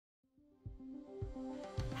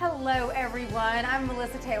Hello, everyone. I'm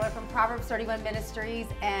Melissa Taylor from Proverbs 31 Ministries,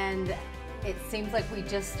 and it seems like we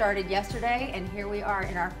just started yesterday, and here we are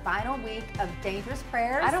in our final week of Dangerous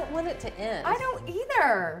Prayers. I don't want it to end. I don't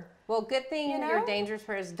either. Well, good thing You know? your dangerous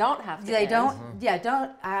prayers don't have to They end. don't, yeah,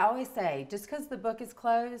 don't. I always say, just because the book is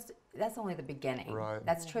closed, that's only the beginning. Right.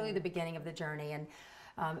 That's truly the beginning of the journey. And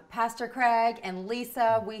Pastor Craig and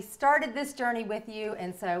Lisa, we started this journey with you,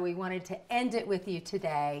 and so we wanted to end it with you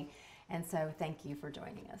today. And so thank you for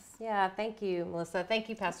joining us. Yeah, thank you, Melissa. Thank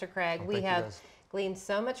you, Pastor Craig. We thank you, have guys. gleaned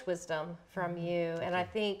so much wisdom from you, and I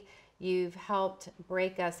think you've helped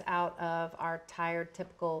break us out of our tired,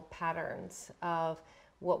 typical patterns of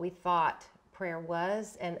what we thought prayer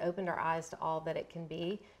was and opened our eyes to all that it can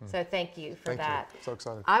be. So thank you for Thank that. you. So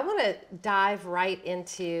excited. I want to dive right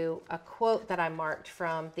into a quote that I marked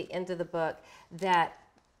from the end of the book that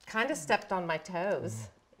kind of stepped on my toes,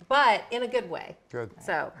 but in a good way. Good.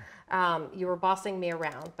 So you were bossing me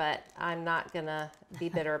around, but I'm not going to be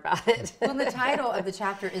bitter about it. Well, the title of the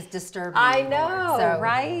chapter is Disturb Me, I Lord. know, So,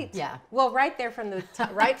 right? Yeah. Well, right there from the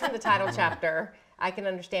right from the title chapter, I can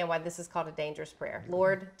understand why this is called a dangerous prayer.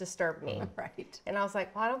 Lord, disturb me. Right. And I was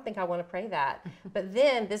like, well, I don't think I want to pray that. But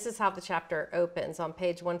then this is how the chapter opens on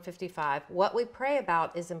page 155. What we pray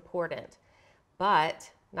about is important,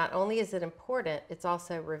 but not only is it important, it's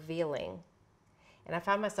also revealing. And I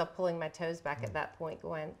found myself pulling my toes back at that point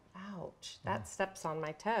going, ouch, that steps on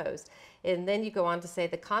my toes. And then you go on to say,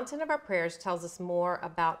 the content of our prayers tells us more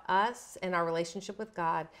about us and our relationship with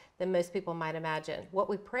God than most people might imagine. What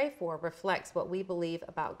we pray for reflects what we believe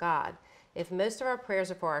about God. If most of our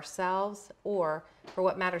prayers are for ourselves or for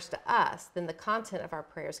what matters to us, then the content of our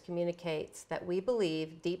prayers communicates that we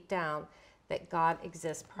believe deep down that God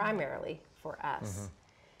exists primarily for us.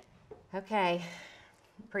 Okay,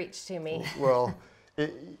 preach to me. Well,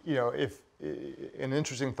 if an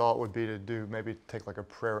interesting thought would be to do maybe take like a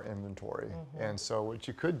prayer inventory. And so what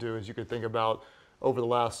you could do is you could think about over the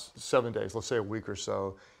last 7 days, let's say a week or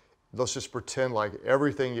so, let's just pretend like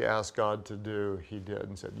everything you asked God to do, He did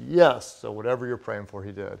and said yes. So whatever you're praying for,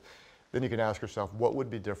 He did. Then you can ask yourself, what would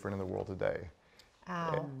be different in the world today?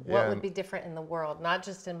 What would be different in the world, not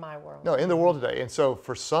just in my world? No, in the world today. And so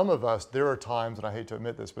for some of us, there are times, and I hate to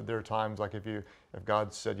admit this, but there are times like if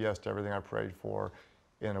God said yes to everything I prayed for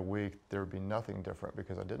in a week, there would be nothing different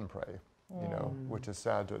because I didn't pray, which is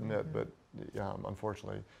sad to admit, but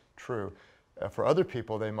unfortunately true. For other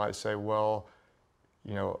people, they might say, well,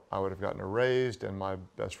 I would have gotten raised and my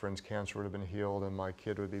best friend's cancer would have been healed and my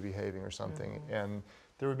kid would be behaving or something. And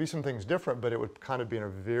there would be some things different, but it would kind of be in a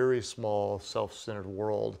very small, self-centered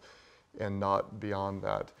world and not beyond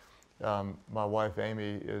that. My wife,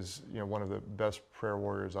 Amy, is one of the best prayer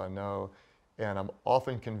warriors I know, and I'm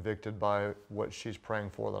often convicted by what she's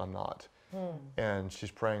praying for that I'm not. And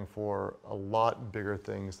she's praying for a lot bigger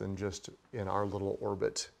things than just in our little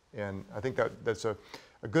orbit. And I think that's a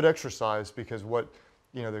good exercise because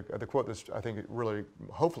the quote that I think it really,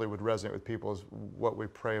 hopefully would resonate with people is what we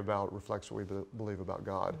pray about reflects what we believe about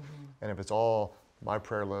God. And if it's all my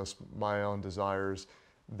prayer list, my own desires,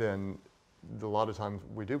 then a lot of times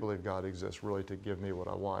we do believe God exists really to give me what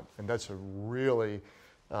I want. And that's a really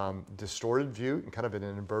distorted view and kind of an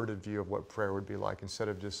inverted view of what prayer would be like. Instead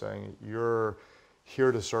of just saying, you're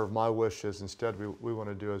here to serve my wishes, instead we want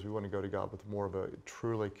to do is we want to go to God with more of a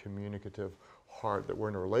truly communicative heart, that we're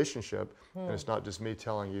in a relationship, and it's not just me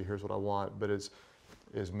telling you, here's what I want, but it's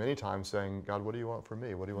many times saying, God, what do you want from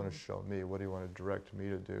me? What do you want to show me? What do you want to direct me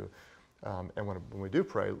to do? And when we do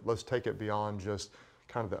pray, let's take it beyond just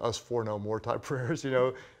kind of the us for no more type prayers,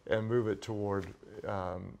 and move it toward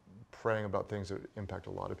praying about things that impact a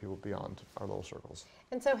lot of people beyond our little circles.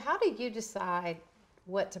 And so how do you decide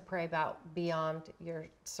what to pray about beyond your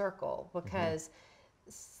circle? Because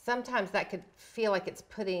sometimes that could feel like it's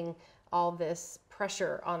putting all this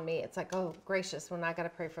pressure on me. It's like, oh, gracious, when I got to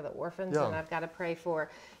pray for the orphans and I've got to pray for,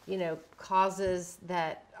 causes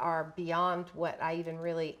that are beyond what I even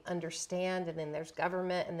really understand. And then there's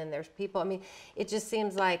government and then there's people. I mean, it just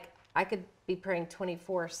seems like I could be praying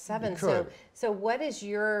 24/7. So what is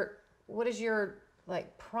your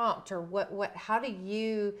like prompt, or how do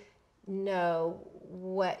you know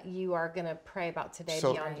what you are going to pray about today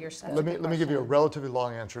beyond your scope? Let me give you a relatively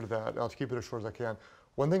long answer to that. I'll keep it as short as I can.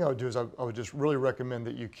 One thing I would do is I would just really recommend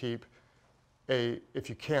that you keep if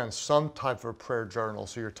you can, some type of prayer journal.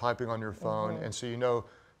 So you're typing on your phone, and so you know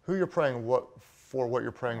who you're praying what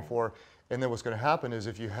you're praying for. And then what's going to happen is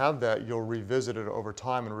if you have that, you'll revisit it over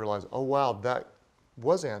time and realize, oh wow, that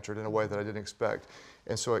was answered in a way that I didn't expect.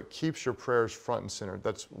 And so it keeps your prayers front and center.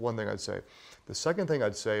 That's one thing I'd say. The second thing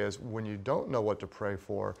I'd say is when you don't know what to pray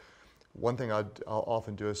for, one thing I'll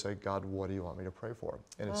often do is say, God, what do you want me to pray for?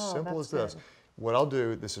 And as simple as that's this, good. what I'll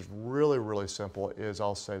do, this is really, really simple, is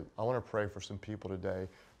I'll say, I want to pray for some people today.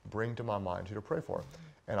 Bring to my mind who to pray for.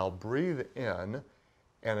 And I'll breathe in,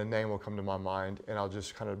 and a name will come to my mind, and I'll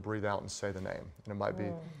just kind of breathe out and say the name. And it might be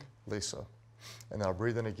Lisa. And then I'll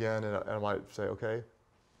breathe in again, and I might say, okay,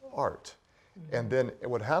 Art. And then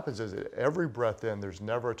what happens is that every breath in, there's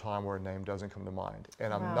never a time where a name doesn't come to mind.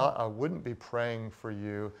 And I wouldn't be praying for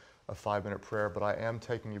you a 5-minute prayer, but I am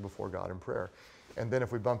taking you before God in prayer. And then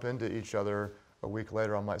if we bump into each other a week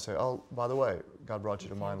later, I might say, oh, by the way, God brought you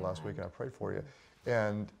to mind last week and I prayed for you.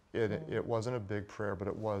 And it wasn't a big prayer, but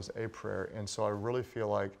it was a prayer. And so I really feel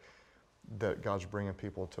like that God's bringing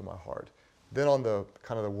people to my heart. Then on the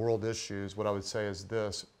kind of the world issues, what I would say is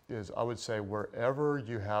this, is I would say wherever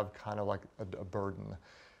you have kind of like a burden,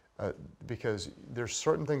 because there's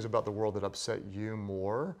certain things about the world that upset you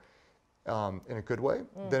more in a good way,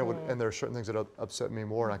 than it would, and there are certain things that upset me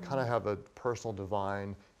more, and I kind of have a personal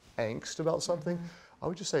divine angst about something. I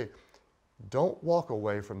would just say, don't walk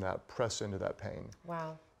away from that, press into that pain.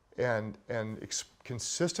 Wow. And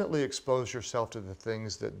consistently expose yourself to the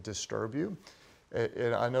things that disturb you.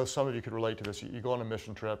 And I know some of you could relate to this. You go on a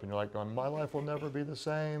mission trip and you're like going, my life will never be the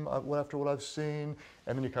same after what I've seen.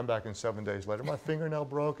 And then you come back and 7 days later, my fingernail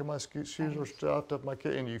broke and my shoes are stuffed up my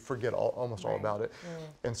kid, and you forget almost all about it.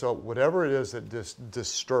 And so whatever it is that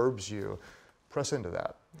disturbs you, press into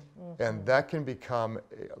that. And that can become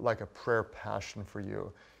like a prayer passion for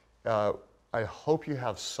you. I hope you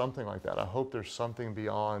have something like that. I hope there's something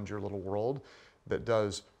beyond your little world that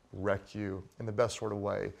does wreck you in the best sort of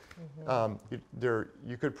way.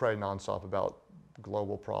 You could pray nonstop about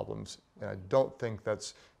global problems, and I don't think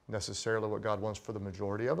that's necessarily what God wants for the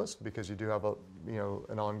majority of us, because you do have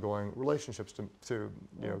an ongoing relationships to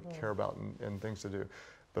care about and things to do.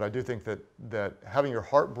 But I do think that having your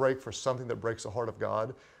heart break for something that breaks the heart of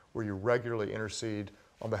God, where you regularly intercede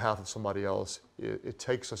on behalf of somebody else, it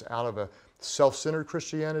takes us out of a self-centered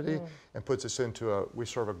Christianity and puts us into we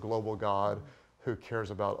serve a global God who cares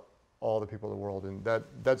about all the people of the world, and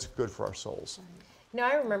that's good for our souls.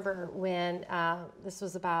 I remember when this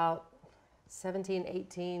was about 17,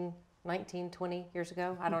 18, 19, 20 years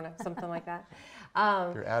ago. I don't know, something like that.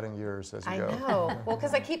 You're adding years as you go. I know. Well,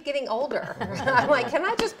 because I keep getting older. I'm like, can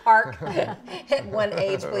I just park at one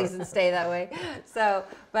age, please, and stay that way? So,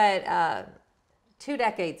 but 2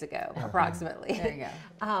 decades ago, approximately. There you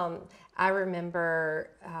go. I remember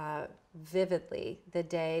vividly the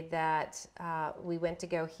day that we went to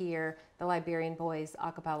go hear the Liberian Boys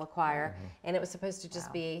a cappella choir, and it was supposed to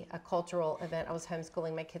just be a cultural event. I was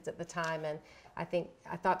homeschooling my kids at the time, and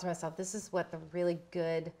I thought to myself, this is what the really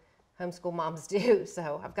good homeschool moms do,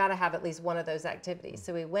 so I've got to have at least one of those activities.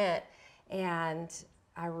 So we went, and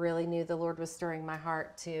I really knew the Lord was stirring my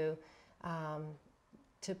heart to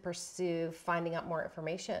pursue finding out more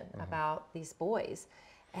information about these boys.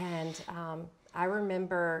 And I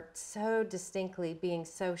remember so distinctly being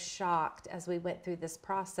so shocked as we went through this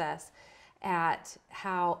process at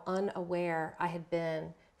how unaware I had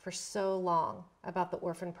been for so long about the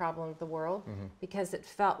orphan problem of the world, because it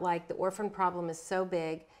felt like the orphan problem is so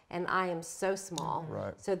big and I am so small.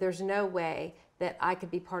 Right. So there's no way that I could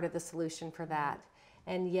be part of the solution for that.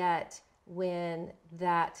 And yet when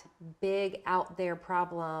that big out there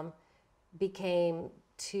problem became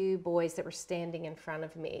 2 boys that were standing in front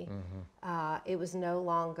of me, it was no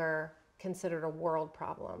longer considered a world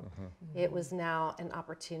problem. It was now an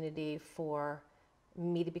opportunity for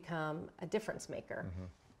me to become a difference maker.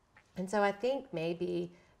 And so I think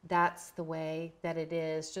maybe that's the way that it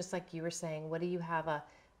is, just like you were saying, what do you have a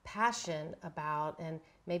passion about? And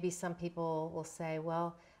maybe some people will say,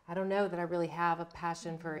 well, I don't know that I really have a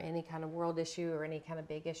passion for any kind of world issue or any kind of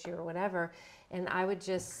big issue or whatever. And I would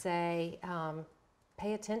just say,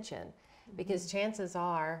 pay attention, because chances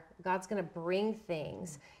are God's going to bring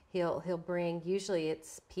things. He'll bring, usually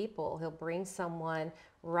it's people, he'll bring someone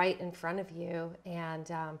right in front of you,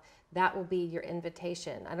 and that will be your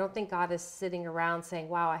invitation. I don't think God is sitting around saying,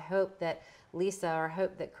 wow, I hope that Lisa, or I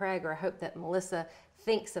hope that Craig, or I hope that Melissa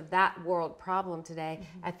thinks of that world problem today.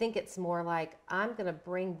 I think it's more like, I'm going to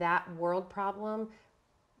bring that world problem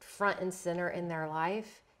front and center in their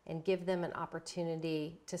life and give them an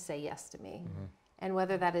opportunity to say yes to me. And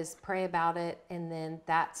whether that is pray about it and then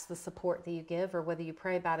that's the support that you give, or whether you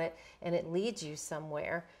pray about it and it leads you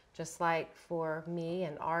somewhere, just like for me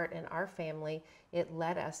and Art and our family, it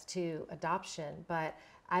led us to adoption. But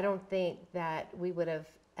I don't think that we would have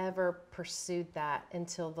ever pursued that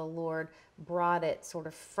until the Lord brought it sort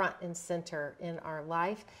of front and center in our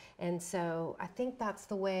life. And so I think that's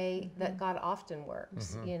the way that God often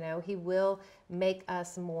works. You know, he will make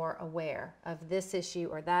us more aware of this issue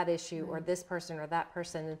or that issue or this person or that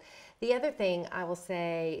person. And the other thing I will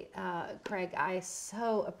say, Craig, I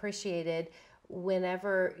so appreciated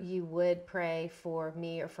whenever you would pray for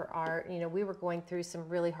me or for Art. You know, we were going through some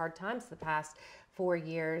really hard times the past 4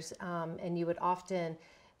 years, and you would often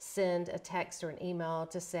send a text or an email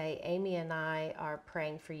to say, Amy and I are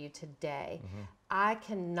praying for you today. I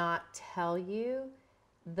cannot tell you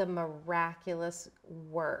the miraculous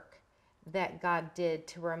work that God did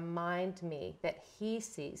to remind me that he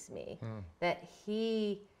sees me, that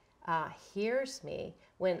he hears me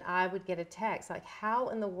when I would get a text. Like, how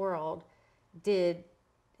in the world did,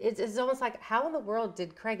 it's almost like, how in the world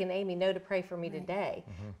did Craig and Amy know to pray for me today?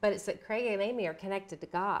 But it's that Craig and Amy are connected to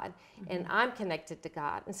God, and I'm connected to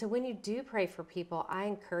God. And so when you do pray for people, I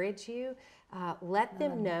encourage you, let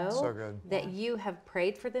them know that you have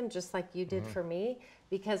prayed for them just like you did for me,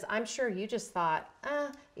 because I'm sure you just thought,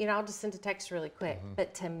 you know, I'll just send a text really quick.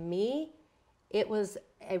 But to me, it was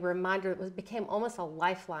a reminder. It became almost a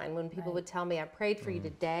lifeline when people would tell me, I prayed for you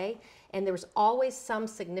today. And there was always some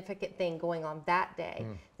significant thing going on that day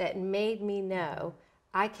that made me know,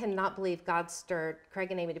 I cannot believe God stirred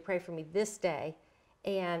Craig and Amy to pray for me this day.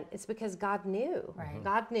 And it's because God knew.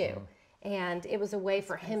 God knew. And it was a way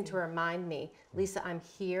for him to remind me, Lisa, I'm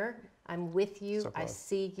here. I'm with you. I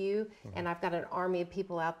see you. And I've got an army of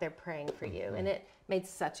people out there praying for you. And it made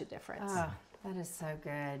such a difference. Oh, that is so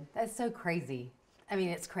good. That's so crazy. I mean,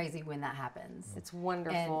 it's crazy when that happens. It's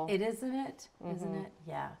wonderful. And isn't it? Isn't it?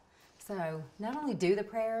 Yeah. So not only do the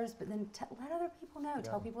prayers, but then let other people know.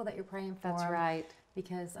 Tell people that you're praying for them. That's right.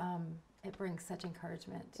 Because it brings such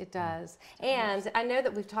encouragement. It does. And I know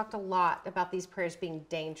that we've talked a lot about these prayers being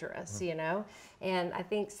dangerous, you know, and I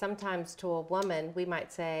think sometimes to a woman, we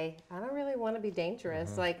might say, I don't really want to be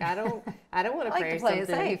dangerous. Like, I don't want to pray play it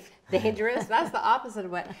something safe. dangerous. That's the opposite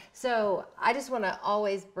of what. So I just want to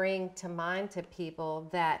always bring to mind to people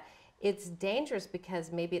that it's dangerous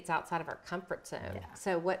because maybe it's outside of our comfort zone.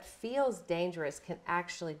 So what feels dangerous can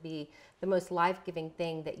actually be the most life-giving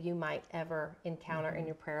thing that you might ever encounter in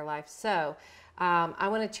your prayer life. So I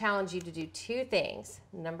want to challenge you to do 2 things.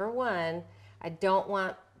 Number 1, I don't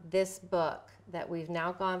want this book that we've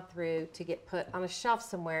now gone through to get put on a shelf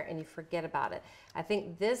somewhere and you forget about it. I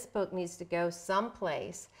think this book needs to go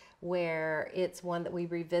someplace where it's one that we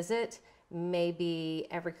revisit, maybe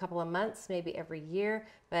every couple of months, maybe every year,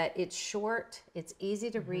 but it's short, it's easy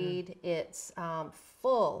to read, it's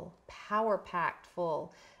full, power-packed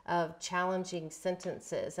full of challenging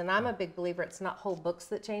sentences. And I'm a big believer, it's not whole books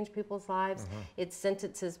that change people's lives, it's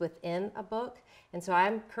sentences within a book. And so I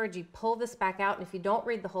encourage you, pull this back out, and if you don't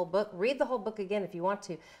read the whole book again if you want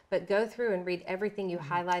to, but go through and read everything you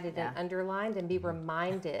highlighted and underlined and be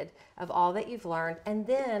reminded of all that you've learned. And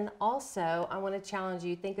then also, I want to challenge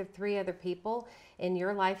you, think of 3 other people in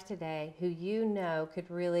your life today who you know could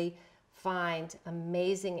really find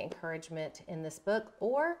amazing encouragement in this book,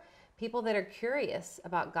 or people that are curious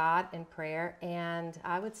about God and prayer. And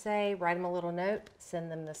I would say, write them a little note,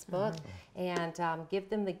 send them this book, and give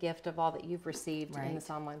them the gift of all that you've received in this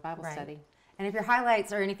online Bible study. And if your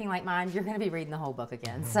highlights are anything like mine, you're going to be reading the whole book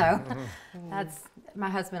again. So that's, my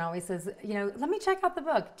husband always says, you know, let me check out the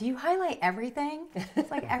book. Do you highlight everything? It's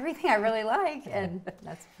like everything I really like. And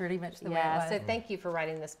that's pretty much the way it was. So thank you for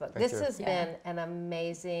writing this book. Thank this you. has been an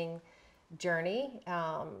amazing journey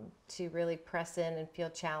to really press in and feel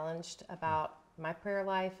challenged about my prayer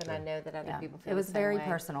life, and I know that other people feel it was the same very way.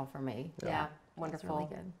 personal for me. Yeah, wonderful. Really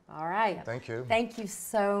good. All right. Thank you. Thank you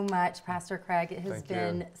so much, Pastor Craig. It has Thank you.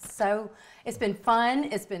 been it's been fun,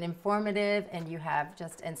 it's been informative, and you have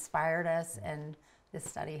just inspired us, and this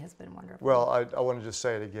study has been wonderful. Well, I want to just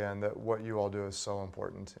say it again, that what you all do is so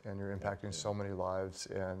important, and you're impacting so many lives,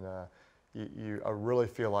 and I really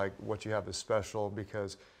feel like what you have is special,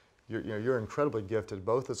 because you're incredibly gifted,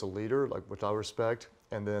 both as a leader, like, which I respect,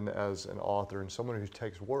 and then as an author and someone who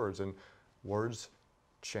takes words, and words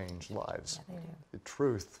change lives. Yeah, they do. The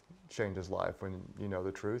truth changes life when you know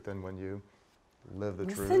the truth and when you live the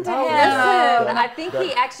truth. Listen to Oh, him. listen. I think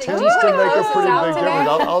he actually Tends to make a pretty out big today.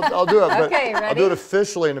 difference. I'll do it, but Okay, I'll ready? do it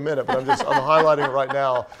officially in a minute. But I'm highlighting it right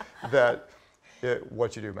now that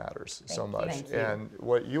what you do matters so much, Thank you. and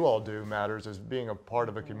what you all do matters as being a part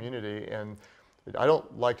of a community. And I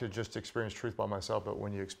don't like to just experience truth by myself, but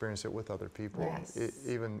when you experience it with other people, Yes.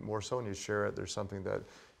 even more so when you share it, there's something that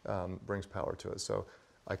brings power to it. So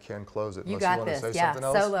I can close it. You Unless got you want this. to say Yeah, something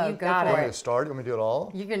else? solo. You Go got for You want me it. to start? You want me to do it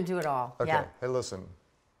all? You can do it all. Okay. Yeah. Hey, listen.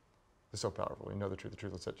 It's so powerful. You know the truth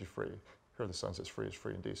will set you free. Here the Son says free is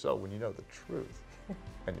free indeed. So when you know the truth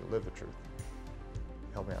and you live the truth,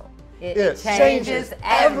 help me out. It changes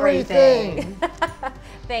everything.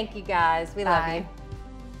 Thank you guys. We love you.